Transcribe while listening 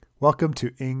Welcome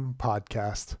to Ing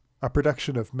Podcast, a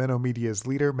production of Menno Media's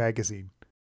Leader magazine.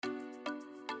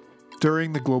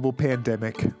 During the global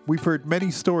pandemic, we've heard many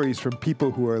stories from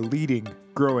people who are leading,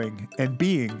 growing, and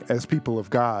being as people of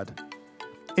God.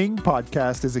 Ing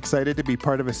Podcast is excited to be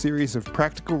part of a series of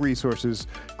practical resources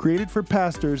created for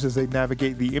pastors as they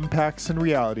navigate the impacts and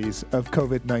realities of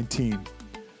COVID-19.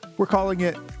 We're calling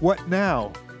it What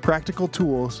Now? Practical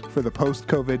Tools for the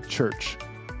Post-COVID Church.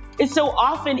 It's so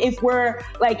often if we're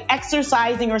like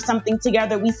exercising or something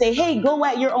together, we say, hey, go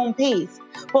at your own pace.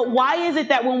 But why is it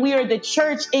that when we are the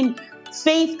church in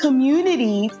faith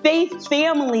community, faith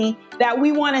family, that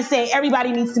we want to say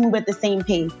everybody needs to move at the same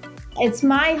pace? It's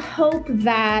my hope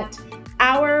that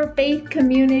our faith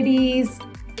communities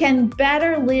can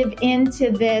better live into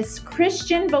this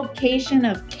Christian vocation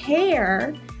of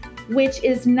care, which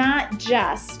is not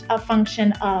just a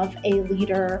function of a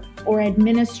leader or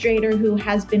administrator who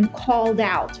has been called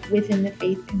out within the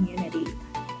faith community.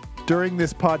 During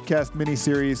this podcast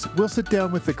mini-series, we'll sit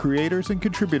down with the creators and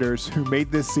contributors who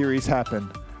made this series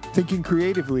happen, thinking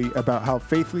creatively about how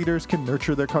faith leaders can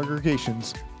nurture their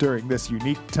congregations during this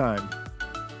unique time.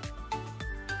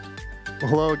 Well,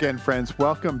 hello again, friends.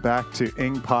 Welcome back to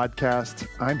Ing Podcast.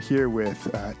 I'm here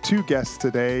with two guests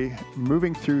today,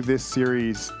 moving through this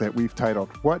series that we've titled,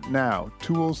 What Now?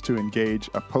 Tools to Engage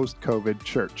a Post-COVID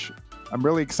Church. I'm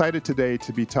really excited today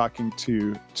to be talking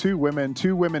to two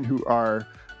women who are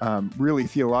really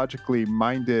theologically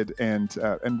minded and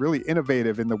really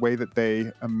innovative in the way that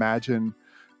they imagine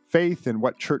faith and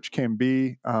what church can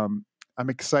be. I'm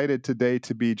excited today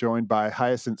to be joined by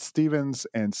Hyacinth Stevens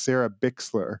and Sarah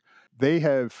Bixler. They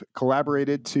have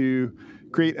collaborated to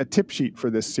create a tip sheet for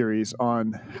this series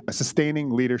on sustaining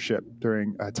leadership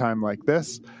during a time like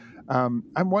this. I'm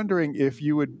wondering if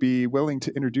you would be willing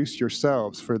to introduce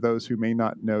yourselves for those who may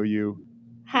not know you.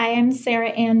 Hi, I'm Sarah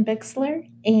Ann Bixler,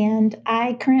 and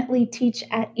I currently teach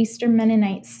at Eastern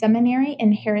Mennonite Seminary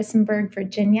in Harrisonburg,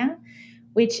 Virginia,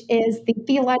 which is the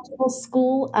theological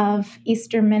school of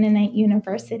Eastern Mennonite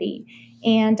University.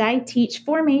 And I teach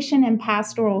formation and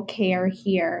pastoral care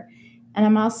here. And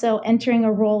I'm also entering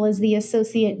a role as the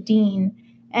associate dean.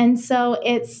 And so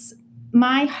it's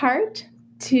my heart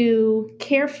to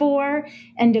care for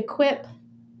and equip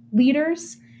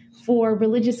leaders for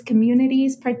religious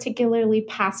communities, particularly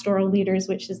pastoral leaders,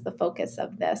 which is the focus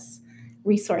of this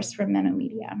resource from Menno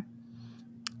Media.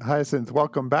 Hyacinth,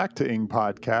 welcome back to Ing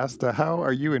Podcast. How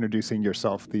are you introducing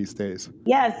yourself these days?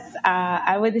 Yes,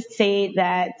 I would say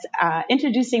that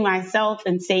introducing myself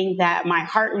and saying that my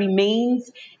heart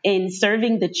remains in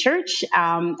serving the church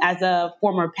as a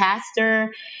former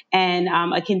pastor and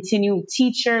a continued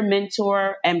teacher,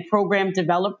 mentor, and program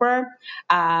developer.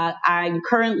 I'm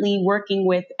currently working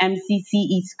with MCC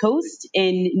East Coast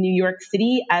in New York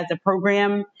City as a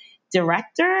program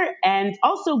director and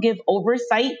also give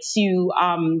oversight to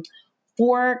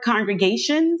 4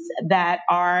 congregations that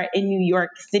are in New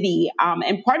York City.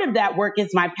 And part of that work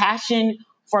is my passion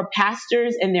for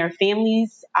pastors and their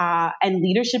families and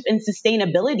leadership and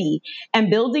sustainability and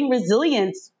building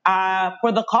resilience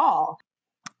for the call.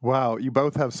 Wow, you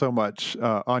both have so much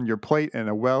on your plate and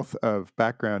a wealth of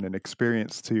background and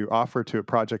experience to offer to a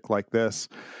project like this.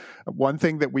 One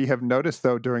thing that we have noticed,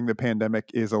 though, during the pandemic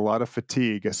is a lot of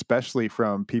fatigue, especially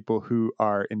from people who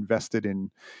are invested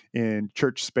in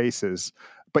church spaces.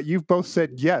 But you've both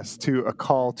said yes to a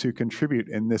call to contribute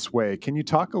in this way. Can you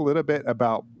talk a little bit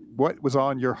about what was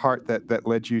on your heart that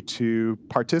led you to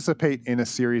participate in a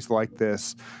series like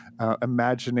this,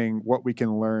 imagining what we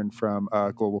can learn from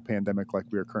a global pandemic like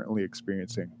we are currently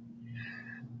experiencing?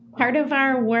 Part of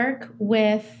our work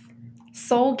with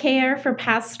soul care for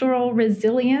pastoral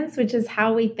resilience, which is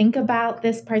how we think about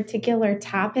this particular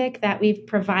topic that we've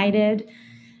provided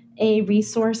a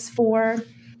resource for,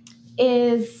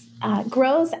 is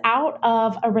grows out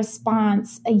of a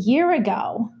response a year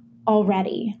ago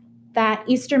already that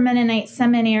Eastern Mennonite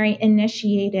Seminary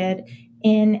initiated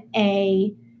in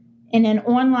an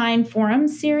online forum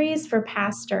series for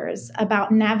pastors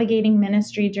about navigating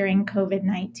ministry during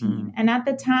COVID-19. And at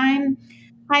the time,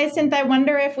 Hyacinth, I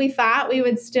wonder if we thought we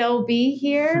would still be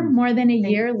here more than a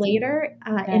year later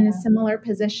in a similar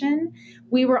position.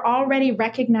 We were already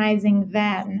recognizing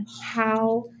then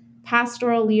how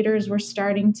pastoral leaders were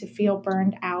starting to feel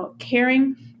burned out,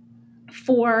 caring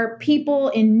for people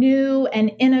in new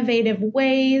and innovative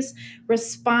ways,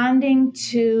 responding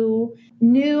to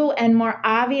new and more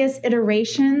obvious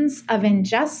iterations of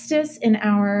injustice in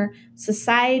our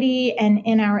society and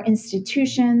in our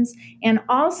institutions, and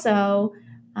also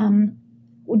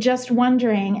just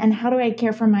wondering, and how do I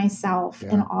care for myself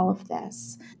in all of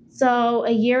this? So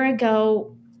a year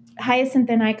ago, Hyacinth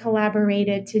and I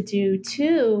collaborated to do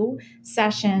 2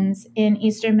 sessions in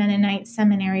Eastern Mennonite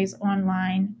Seminary's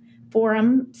online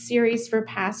forum series for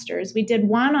pastors. We did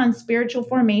one on spiritual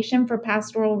formation for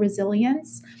pastoral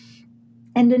resilience,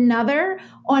 and another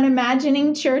on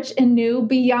imagining church anew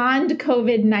beyond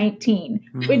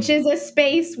COVID-19, which is a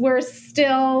space we're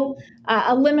still,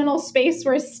 a liminal space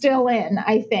we're still in,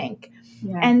 I think.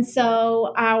 Yeah. And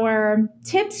so our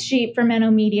tips sheet for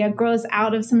Menno Media grows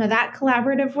out of some of that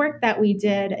collaborative work that we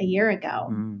did a year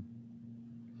ago.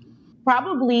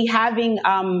 Probably having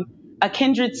a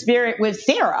kindred spirit with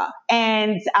Sarah,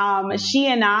 and she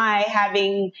and I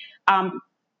having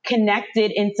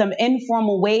connected in some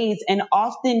informal ways, and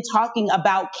often talking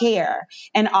about care,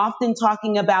 and often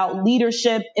talking about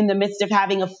leadership in the midst of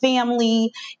having a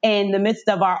family, in the midst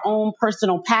of our own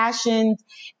personal passions,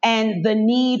 and the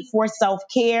need for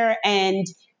self-care, and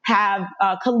have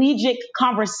collegiate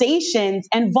conversations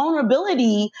and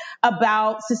vulnerability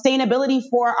about sustainability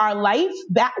for our life,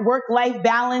 work-life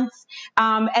balance,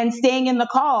 and staying in the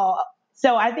call.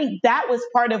 So I think that was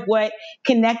part of what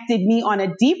connected me on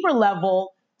a deeper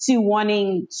level to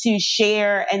wanting to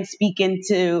share and speak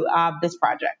into this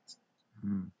project.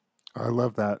 I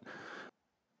love that.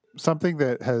 Something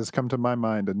that has come to my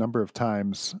mind a number of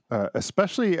times,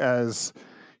 especially as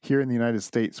here in the United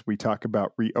States, we talk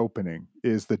about reopening,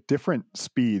 is the different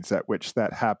speeds at which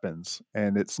that happens.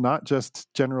 And it's not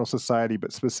just general society,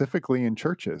 but specifically in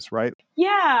churches, right? Yeah,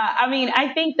 I mean,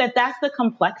 I think that that's the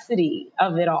complexity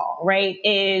of it all, right?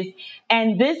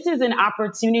 And this is an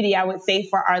opportunity, I would say,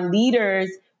 for our leaders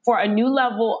for a new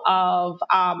level of,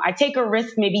 I take a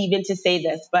risk maybe even to say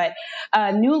this, but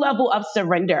a new level of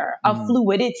surrender, of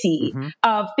fluidity,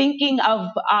 of thinking of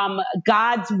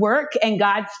God's work and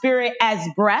God's spirit as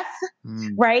breath,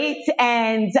 right?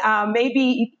 And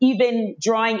maybe even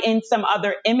drawing in some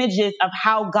other images of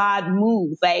how God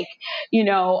moves, like, in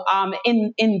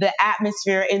the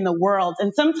atmosphere, in the world.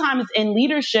 And sometimes in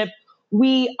leadership,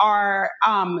 we are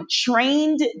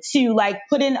trained to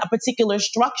put in a particular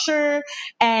structure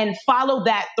and follow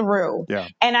that through. Yeah.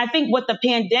 And I think what the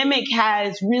pandemic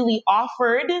has really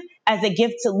offered as a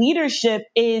gift to leadership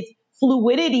is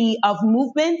fluidity of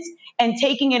movement, and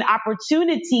taking an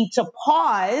opportunity to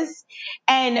pause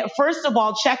and, first of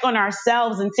all, check on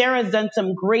ourselves. And Sarah's done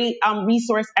some great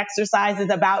resource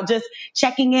exercises about just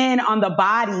checking in on the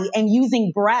body and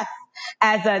using breath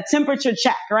as a temperature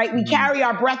check, right? We carry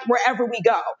our breath wherever we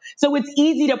go. So it's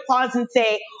easy to pause and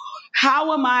say,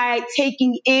 how am I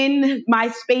taking in my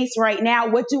space right now?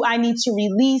 What do I need to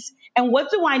release? And what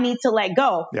do I need to let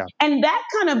go? Yeah. And that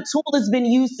kind of tool has been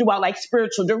used throughout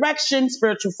spiritual direction,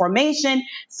 spiritual formation,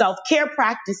 self-care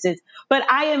practices. But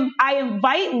I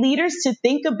invite leaders to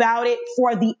think about it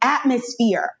for the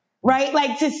atmosphere,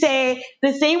 right? To say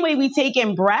the same way we take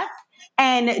in breath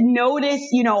and notice,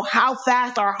 how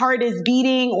fast our heart is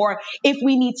beating, or if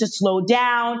we need to slow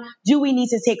down, do we need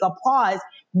to take a pause?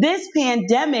 This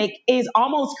pandemic is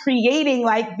almost creating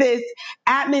this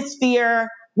atmosphere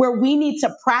where we need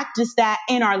to practice that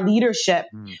in our leadership,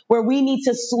 where we need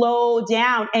to slow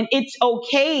down. And it's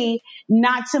okay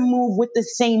not to move with the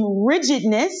same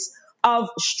rigidness of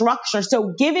structure.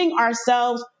 So giving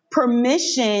ourselves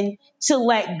permission to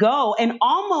let go and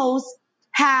almost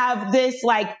have this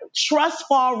trust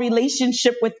fall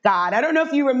relationship with God. I don't know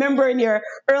if you remember in your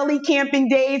early camping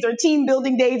days or team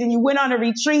building days, and you went on a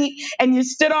retreat and you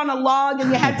stood on a log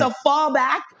and you had to fall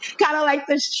back, kind of like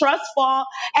this trust fall.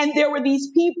 And there were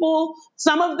these people,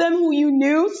 some of them who you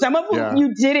knew, some of whom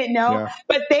you didn't know,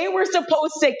 but they were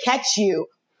supposed to catch you.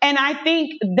 And I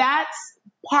think that's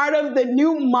part of the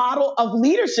new model of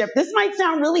leadership. This might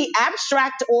sound really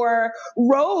abstract or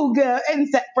rogue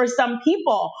for some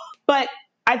people, but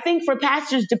I think for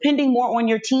pastors, depending more on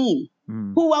your team,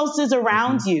 who else is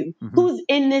around you? Who's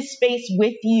in this space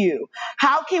with you?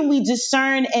 How can we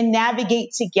discern and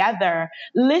navigate together,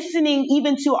 listening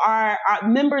even to our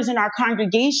members in our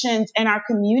congregations and our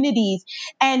communities,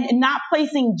 and not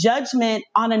placing judgment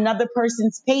on another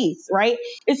person's pace, right?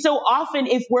 It's so often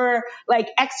if we're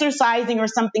exercising or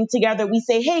something together, we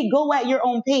say, hey, go at your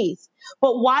own pace.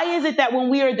 But why is it that when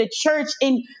we are the church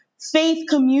in faith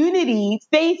community,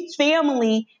 faith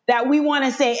family, that we want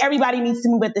to say everybody needs to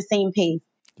move at the same pace?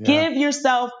 Give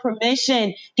yourself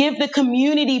permission. Give the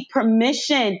community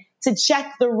permission to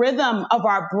check the rhythm of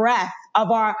our breath, of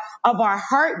our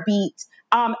heartbeat,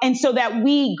 and so that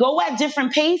we go at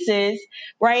different paces,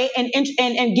 right?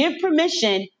 And give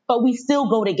permission, but we still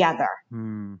go together.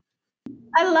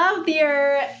 I love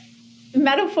your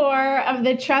metaphor of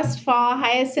the trust fall,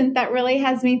 Hyacinth. That really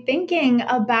has me thinking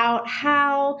about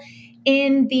how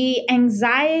in the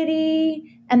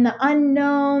anxiety and the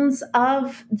unknowns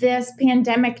of this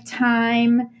pandemic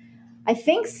time, I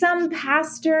think some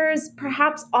pastors,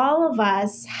 perhaps all of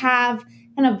us, have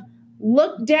kind of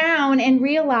looked down and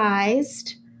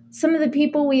realized some of the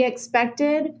people we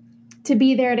expected to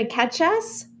be there to catch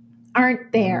us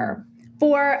aren't there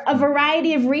for a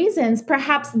variety of reasons.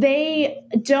 Perhaps they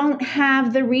don't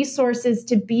have the resources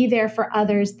to be there for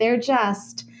others. They're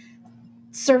just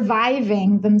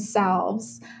surviving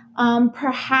themselves.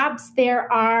 Perhaps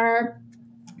there are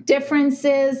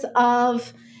differences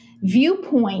of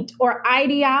viewpoint or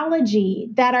ideology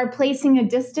that are placing a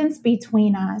distance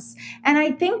between us. And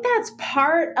I think that's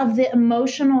part of the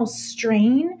emotional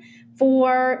strain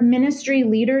for ministry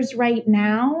leaders right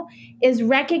now, is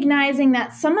recognizing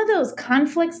that some of those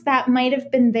conflicts that might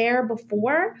have been there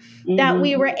before, that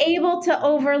we were able to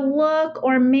overlook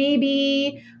or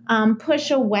maybe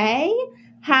push away,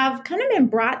 have kind of been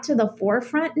brought to the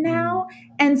forefront now.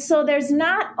 And so there's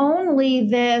not only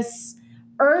this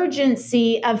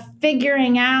urgency of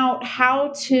figuring out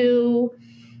how to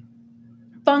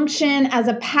function as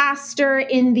a pastor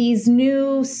in these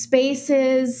new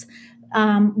spaces,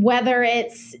 whether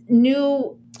it's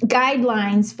new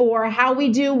guidelines for how we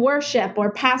do worship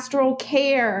or pastoral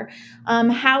care,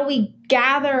 how we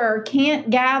gather or can't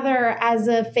gather as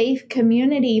a faith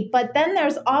community. But then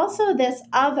there's also this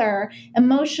other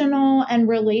emotional and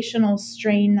relational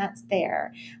strain that's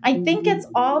there. I think it's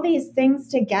all these things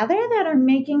together that are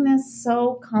making this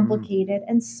so complicated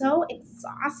and so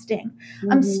exhausting.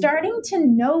 I'm starting to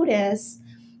notice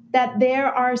that there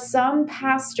are some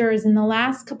pastors in the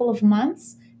last couple of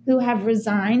months who have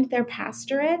resigned their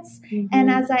pastorates.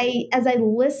 And as I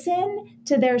listen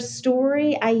to their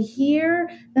story, I hear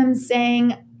them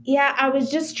saying, yeah, I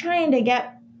was just trying to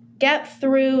get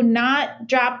through, not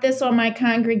drop this on my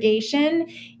congregation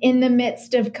in the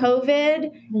midst of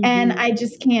COVID, and I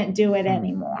just can't do it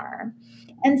anymore.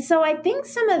 And so I think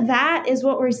some of that is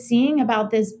what we're seeing about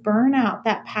this burnout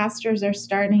that pastors are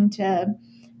starting to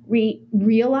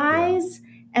realize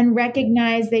and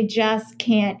recognize they just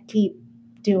can't keep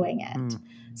doing it.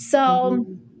 So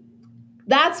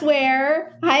that's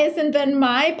where Hyacinth and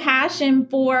my passion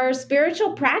for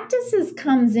spiritual practices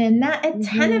comes in, that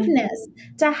attentiveness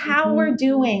to how we're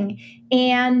doing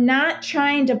and not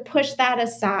trying to push that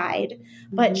aside,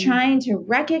 but trying to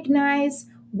recognize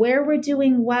where we're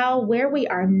doing well, where we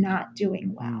are not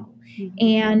doing well,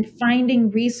 and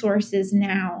finding resources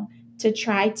now to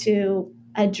try to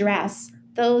address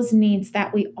those needs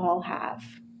that we all have.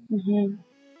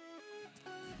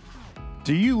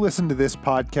 Do you listen to this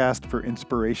podcast for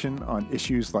inspiration on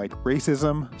issues like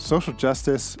racism, social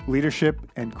justice, leadership,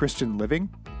 and Christian living?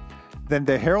 Then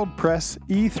the Herald Press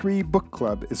E3 Book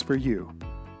Club is for you.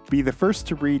 Be the first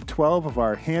to read 12 of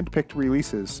our hand-picked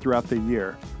releases throughout the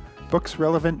year. Books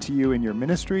relevant to you in your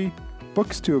ministry,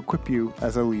 books to equip you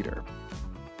as a leader.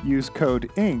 Use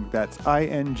code ING, that's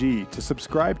ING, to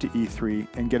subscribe to E3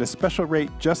 and get a special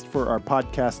rate just for our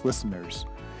podcast listeners.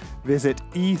 Visit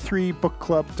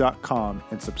e3bookclub.com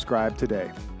and subscribe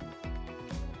today.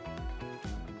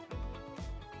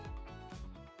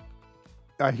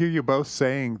 I hear you both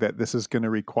saying that this is going to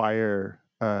require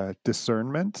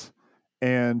discernment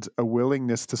and a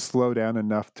willingness to slow down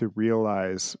enough to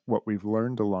realize what we've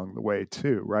learned along the way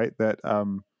too, right? That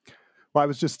I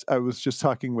was just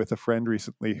talking with a friend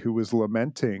recently who was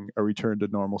lamenting a return to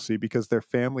normalcy because their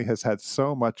family has had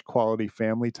so much quality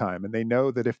family time, and they know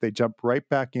that if they jump right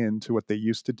back into what they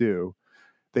used to do,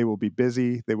 they will be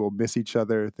busy, they will miss each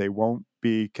other, they won't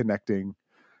be connecting.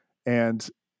 And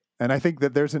I think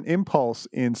that there's an impulse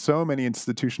in so many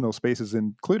institutional spaces,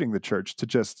 including the church, to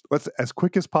just let's, as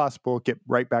quick as possible, get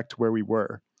right back to where we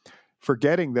were,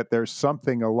 forgetting that there's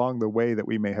something along the way that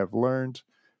we may have learned,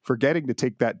 forgetting to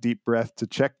take that deep breath to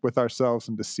check with ourselves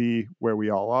and to see where we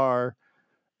all are.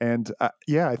 And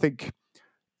I think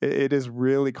it is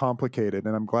really complicated,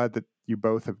 and I'm glad that you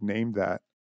both have named that.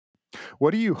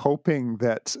 What are you hoping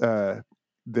that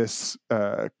this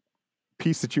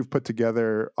piece that you've put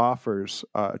together offers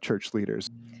church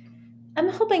leaders? I'm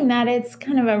hoping that it's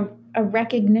kind of a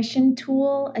recognition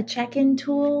tool, a check-in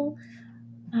tool.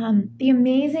 The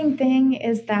amazing thing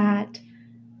is that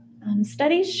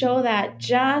studies show that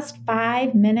just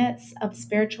 5 minutes of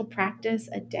spiritual practice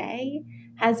a day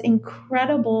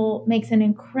makes an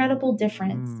incredible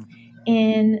difference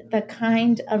in the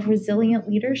kind of resilient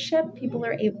leadership people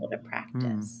are able to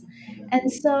practice.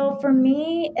 And so for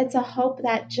me, it's a hope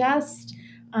that just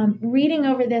reading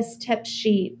over this tip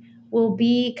sheet will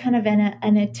be kind of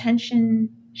an attention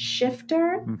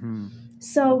shifter.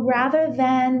 So rather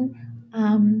than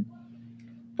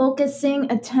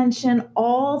focusing attention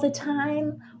all the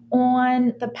time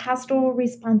on the pastoral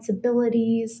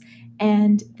responsibilities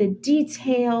and the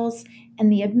details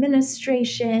and the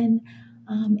administration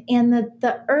and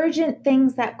the urgent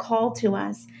things that call to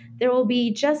us, there will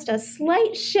be just a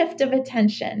slight shift of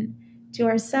attention to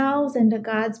ourselves and to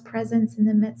God's presence in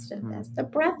the midst of this. The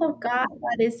breath of God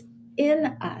that is in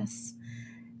us,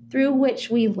 through which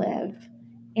we live,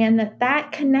 and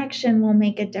that connection will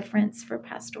make a difference for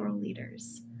pastoral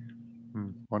leaders.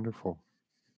 Wonderful.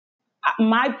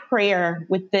 My prayer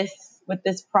with this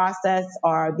process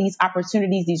are these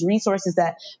opportunities, these resources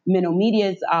that Minnow Media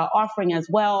is offering as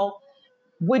well,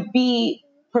 would be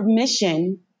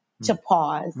permission to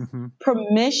pause,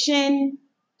 permission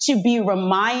to be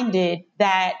reminded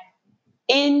that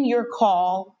in your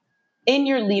call, in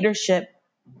your leadership,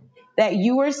 that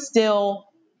you are still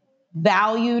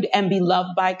valued and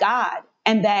beloved by God,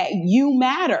 and that you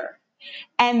matter,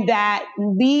 and that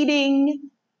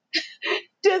leading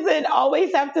doesn't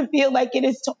always have to feel like it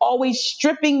is to always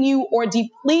stripping you or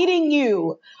depleting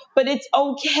you, but it's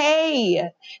okay.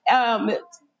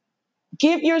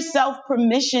 Give yourself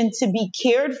permission to be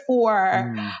cared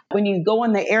for. When you go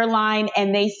on the airline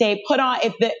and they say, put on,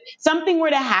 if something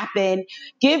were to happen,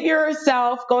 give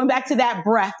yourself, going back to that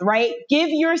breath, right? Give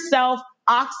yourself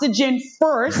oxygen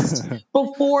first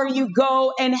before you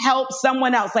go and help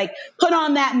someone else. Like, put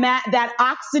on that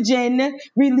oxygen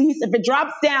release. If it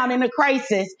drops down in a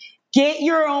crisis, get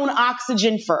your own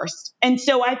oxygen first. And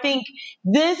so I think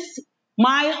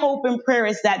my hope and prayer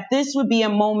is that this would be a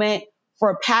moment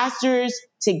for pastors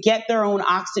to get their own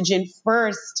oxygen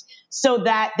first so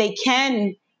that they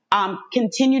can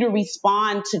continue to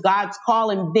respond to God's call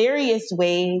in various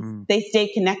ways. They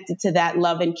stay connected to that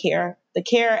love and care, the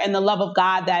care and the love of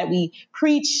God that we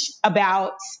preach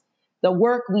about, the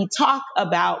work we talk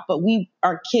about, but we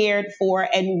are cared for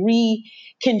and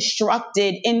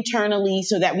reconstructed internally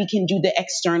so that we can do the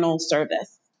external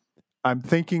service. I'm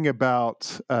thinking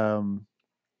about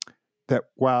that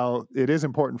while it is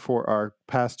important for our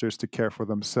pastors to care for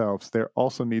themselves, there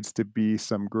also needs to be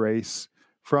some grace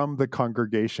from the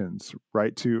congregations,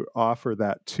 right, to offer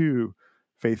that to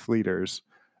faith leaders.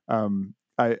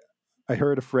 I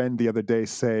heard a friend the other day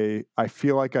say, I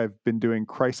feel like I've been doing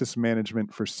crisis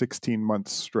management for 16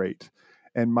 months straight.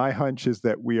 And my hunch is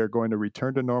that we are going to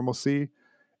return to normalcy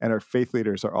and our faith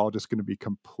leaders are all just going to be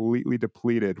completely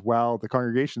depleted while the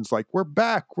congregation's like, we're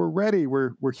back, we're ready,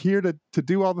 we're here to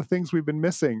do all the things we've been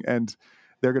missing. And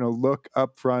they're going to look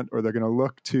up front or they're going to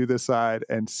look to the side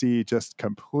and see just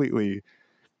completely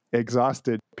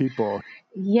exhausted people.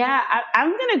 Yeah,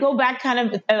 I'm going to go back kind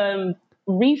of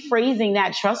rephrasing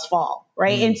that trust fall,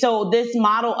 right? And so this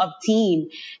model of team,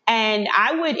 and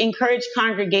I would encourage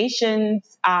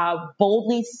congregations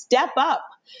boldly step up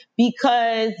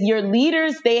because your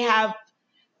leaders, they have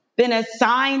been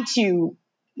assigned to,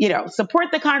 support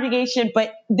the congregation,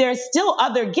 but there's still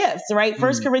other gifts, right?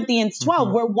 1 Corinthians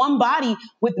 12, we're one body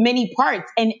with many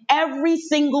parts and every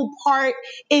single part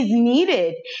is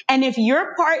needed. And if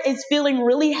your part is feeling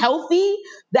really healthy,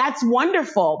 that's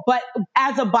wonderful. But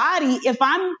as a body, if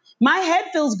my head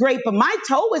feels great, but my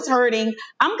toe is hurting,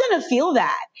 I'm going to feel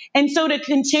that. And so to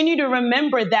continue to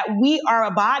remember that we are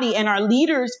a body and our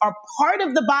leaders are part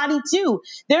of the body too.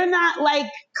 They're not like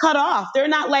cut off. They're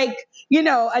not like,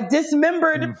 a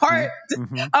dismembered part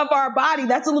of our body.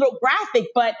 That's a little graphic,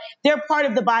 but they're part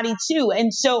of the body too.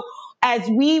 And so as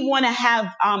we want to have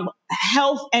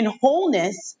health and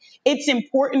wholeness, it's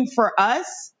important for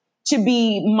us to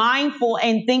be mindful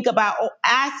and think about,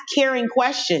 ask caring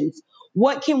questions.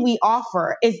 What can we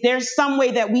offer? Is there some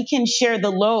way that we can share the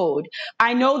load?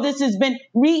 I know this has been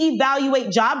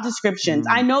reevaluate job descriptions.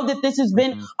 I know that this has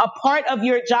been a part of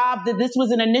your job, that this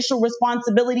was an initial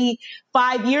responsibility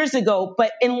 5 years ago.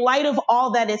 But in light of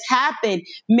all that has happened,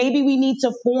 maybe we need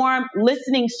to form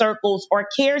listening circles or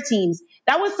care teams.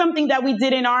 That was something that we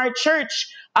did in our church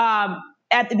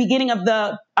at the beginning of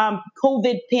the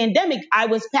COVID pandemic. I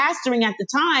was pastoring at the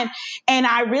time, and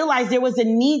I realized there was a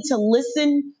need to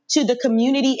listen to the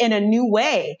community in a new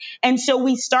way. And so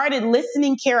we started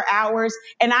listening care hours,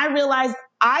 and I realized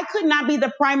I could not be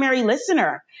the primary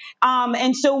listener.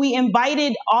 And so we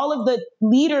invited all of the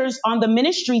leaders on the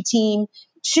ministry team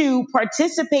to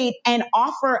participate and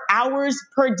offer hours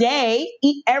per day,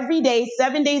 every day,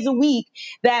 7 days a week,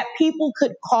 that people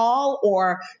could call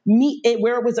or meet it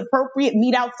where it was appropriate,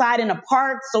 meet outside in a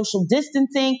park, social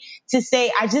distancing, to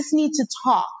say, I just need to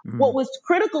talk. What was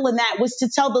critical in that was to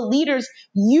tell the leaders,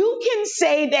 you can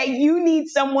say that you need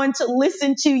someone to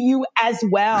listen to you as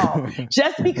well.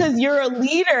 Just because you're a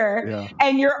leader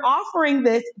and you're offering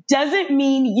this doesn't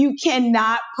mean you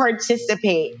cannot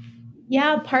participate.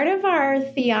 Yeah, part of our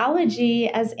theology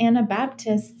as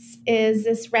Anabaptists is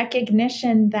this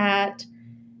recognition that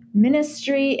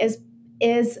ministry is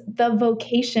the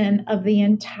vocation of the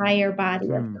entire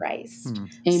body of Christ.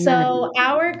 Amen. So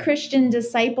our Christian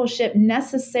discipleship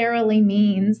necessarily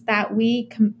means that we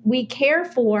care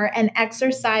for and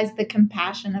exercise the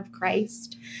compassion of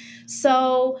Christ.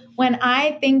 So when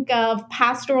I think of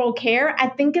pastoral care, I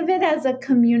think of it as a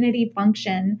community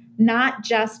function, not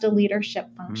just a leadership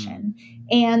function.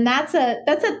 And that's a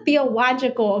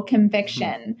theological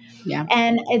conviction. Yeah.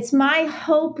 And it's my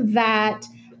hope that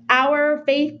our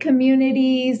faith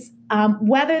communities,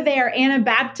 whether they are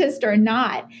Anabaptist or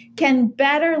not, can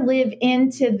better live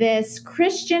into this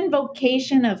Christian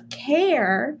vocation of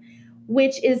care,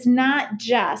 which is not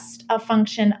just a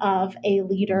function of a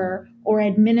leader or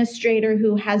administrator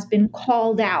who has been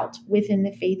called out within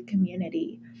the faith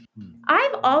community.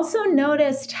 I've also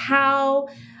noticed how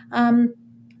a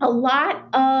lot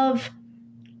of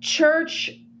church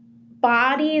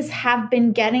bodies have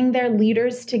been getting their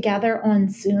leaders together on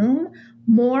Zoom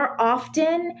more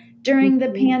often during the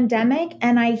pandemic.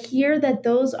 And I hear that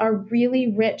those are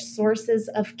really rich sources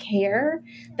of care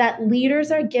that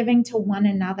leaders are giving to one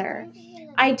another.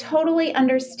 I totally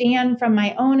understand from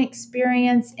my own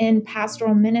experience in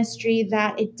pastoral ministry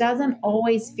that it doesn't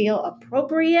always feel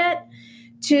appropriate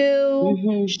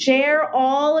to share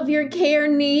all of your care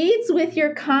needs with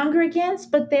your congregants,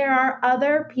 but there are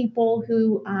other people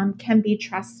who can be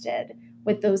trusted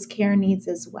with those care needs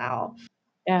as well.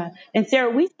 Yeah. And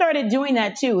Sarah, we started doing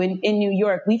that too in New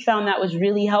York. We found that was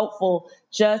really helpful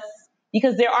just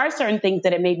because there are certain things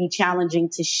that it may be challenging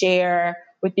to share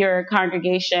with your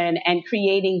congregation, and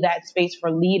creating that space for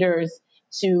leaders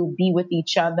to be with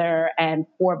each other and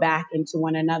pour back into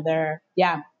one another.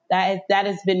 Yeah, that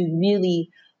has been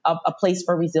really a place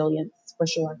for resilience for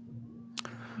sure.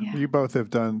 Yeah. You both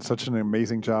have done such an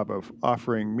amazing job of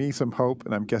offering me some hope,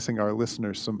 and I'm guessing our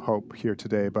listeners some hope here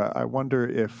today. But I wonder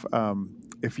if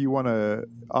you want to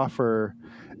offer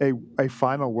a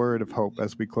final word of hope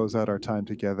as we close out our time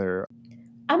together.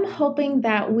 I'm hoping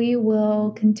that we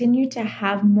will continue to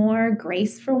have more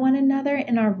grace for one another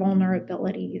in our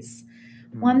vulnerabilities.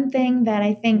 One thing that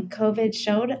I think COVID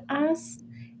showed us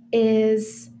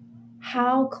is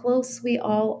how close we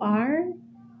all are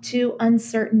to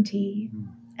uncertainty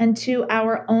and to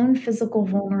our own physical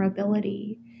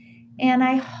vulnerability. And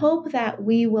I hope that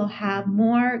we will have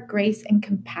more grace and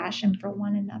compassion for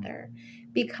one another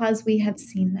because we have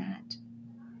seen that.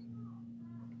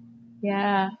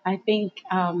 Yeah, I think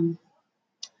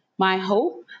my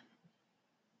hope,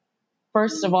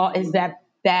 first of all, is that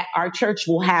our church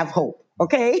will have hope.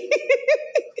 Okay.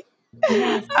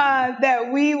 Yes.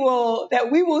 That we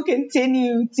will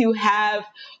continue to have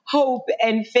hope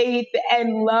and faith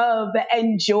and love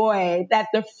and joy, that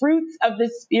the fruits of the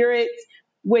Spirit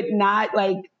would not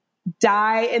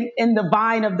die in the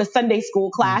vine of the Sunday school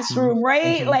classroom,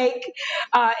 right?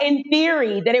 In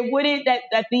theory, that it wouldn't,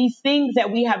 that these things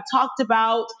that we have talked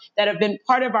about, that have been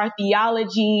part of our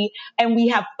theology and we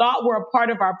have thought were a part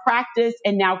of our practice,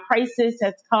 and now crisis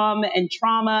has come, and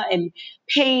trauma and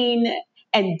pain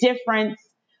and difference,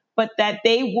 but that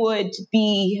they would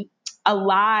be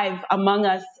alive among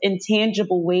us in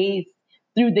tangible ways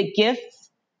through the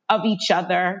gifts of each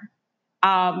other.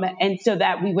 And so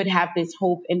that we would have this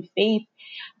hope and faith,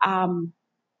 and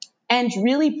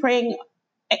really praying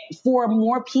for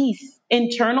more peace,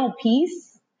 internal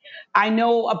peace. I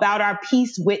know about our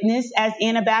peace witness as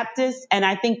Anabaptists, and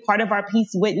I think part of our peace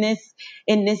witness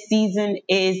in this season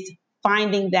is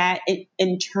finding that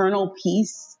internal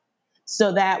peace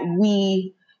so that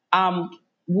we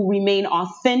will remain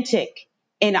authentic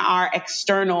in our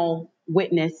external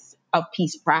witness of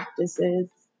peace practices.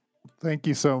 Thank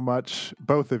you so much,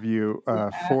 both of you,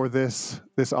 for this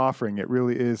offering. It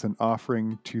really is an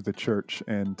offering to the church,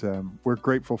 and we're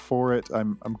grateful for it.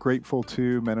 I'm grateful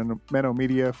to Menno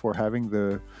Media for having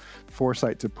the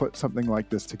foresight to put something like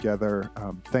this together.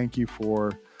 Thank you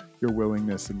for your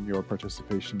willingness and your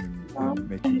participation in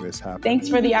making this happen. Thanks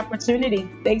for the opportunity.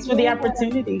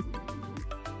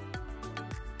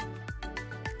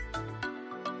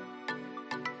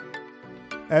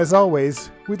 As always,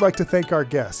 we'd like to thank our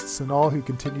guests and all who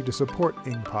continue to support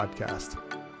Ing Podcast.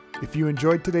 If you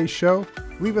enjoyed today's show,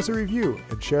 leave us a review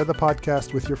and share the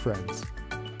podcast with your friends.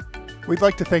 We'd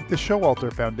like to thank the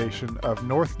Showalter Foundation of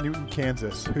North Newton,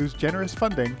 Kansas, whose generous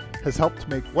funding has helped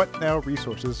make What Now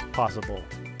resources possible.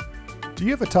 Do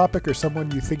you have a topic or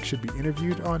someone you think should be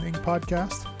interviewed on Ing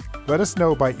Podcast? Let us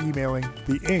know by emailing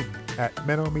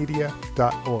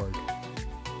theing@mennomedia.org.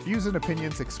 Views and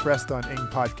opinions expressed on Ing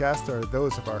Podcast are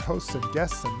those of our hosts and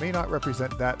guests and may not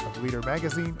represent that of Leader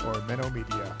Magazine or Menno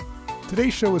Media.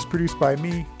 Today's show was produced by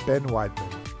me, Ben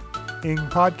Weidman. Ing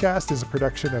Podcast is a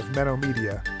production of Menno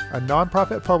Media, a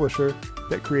nonprofit publisher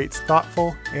that creates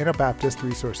thoughtful Anabaptist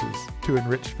resources to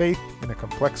enrich faith in a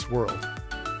complex world.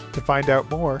 To find out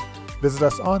more, visit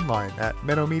us online at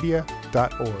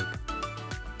mennomedia.org.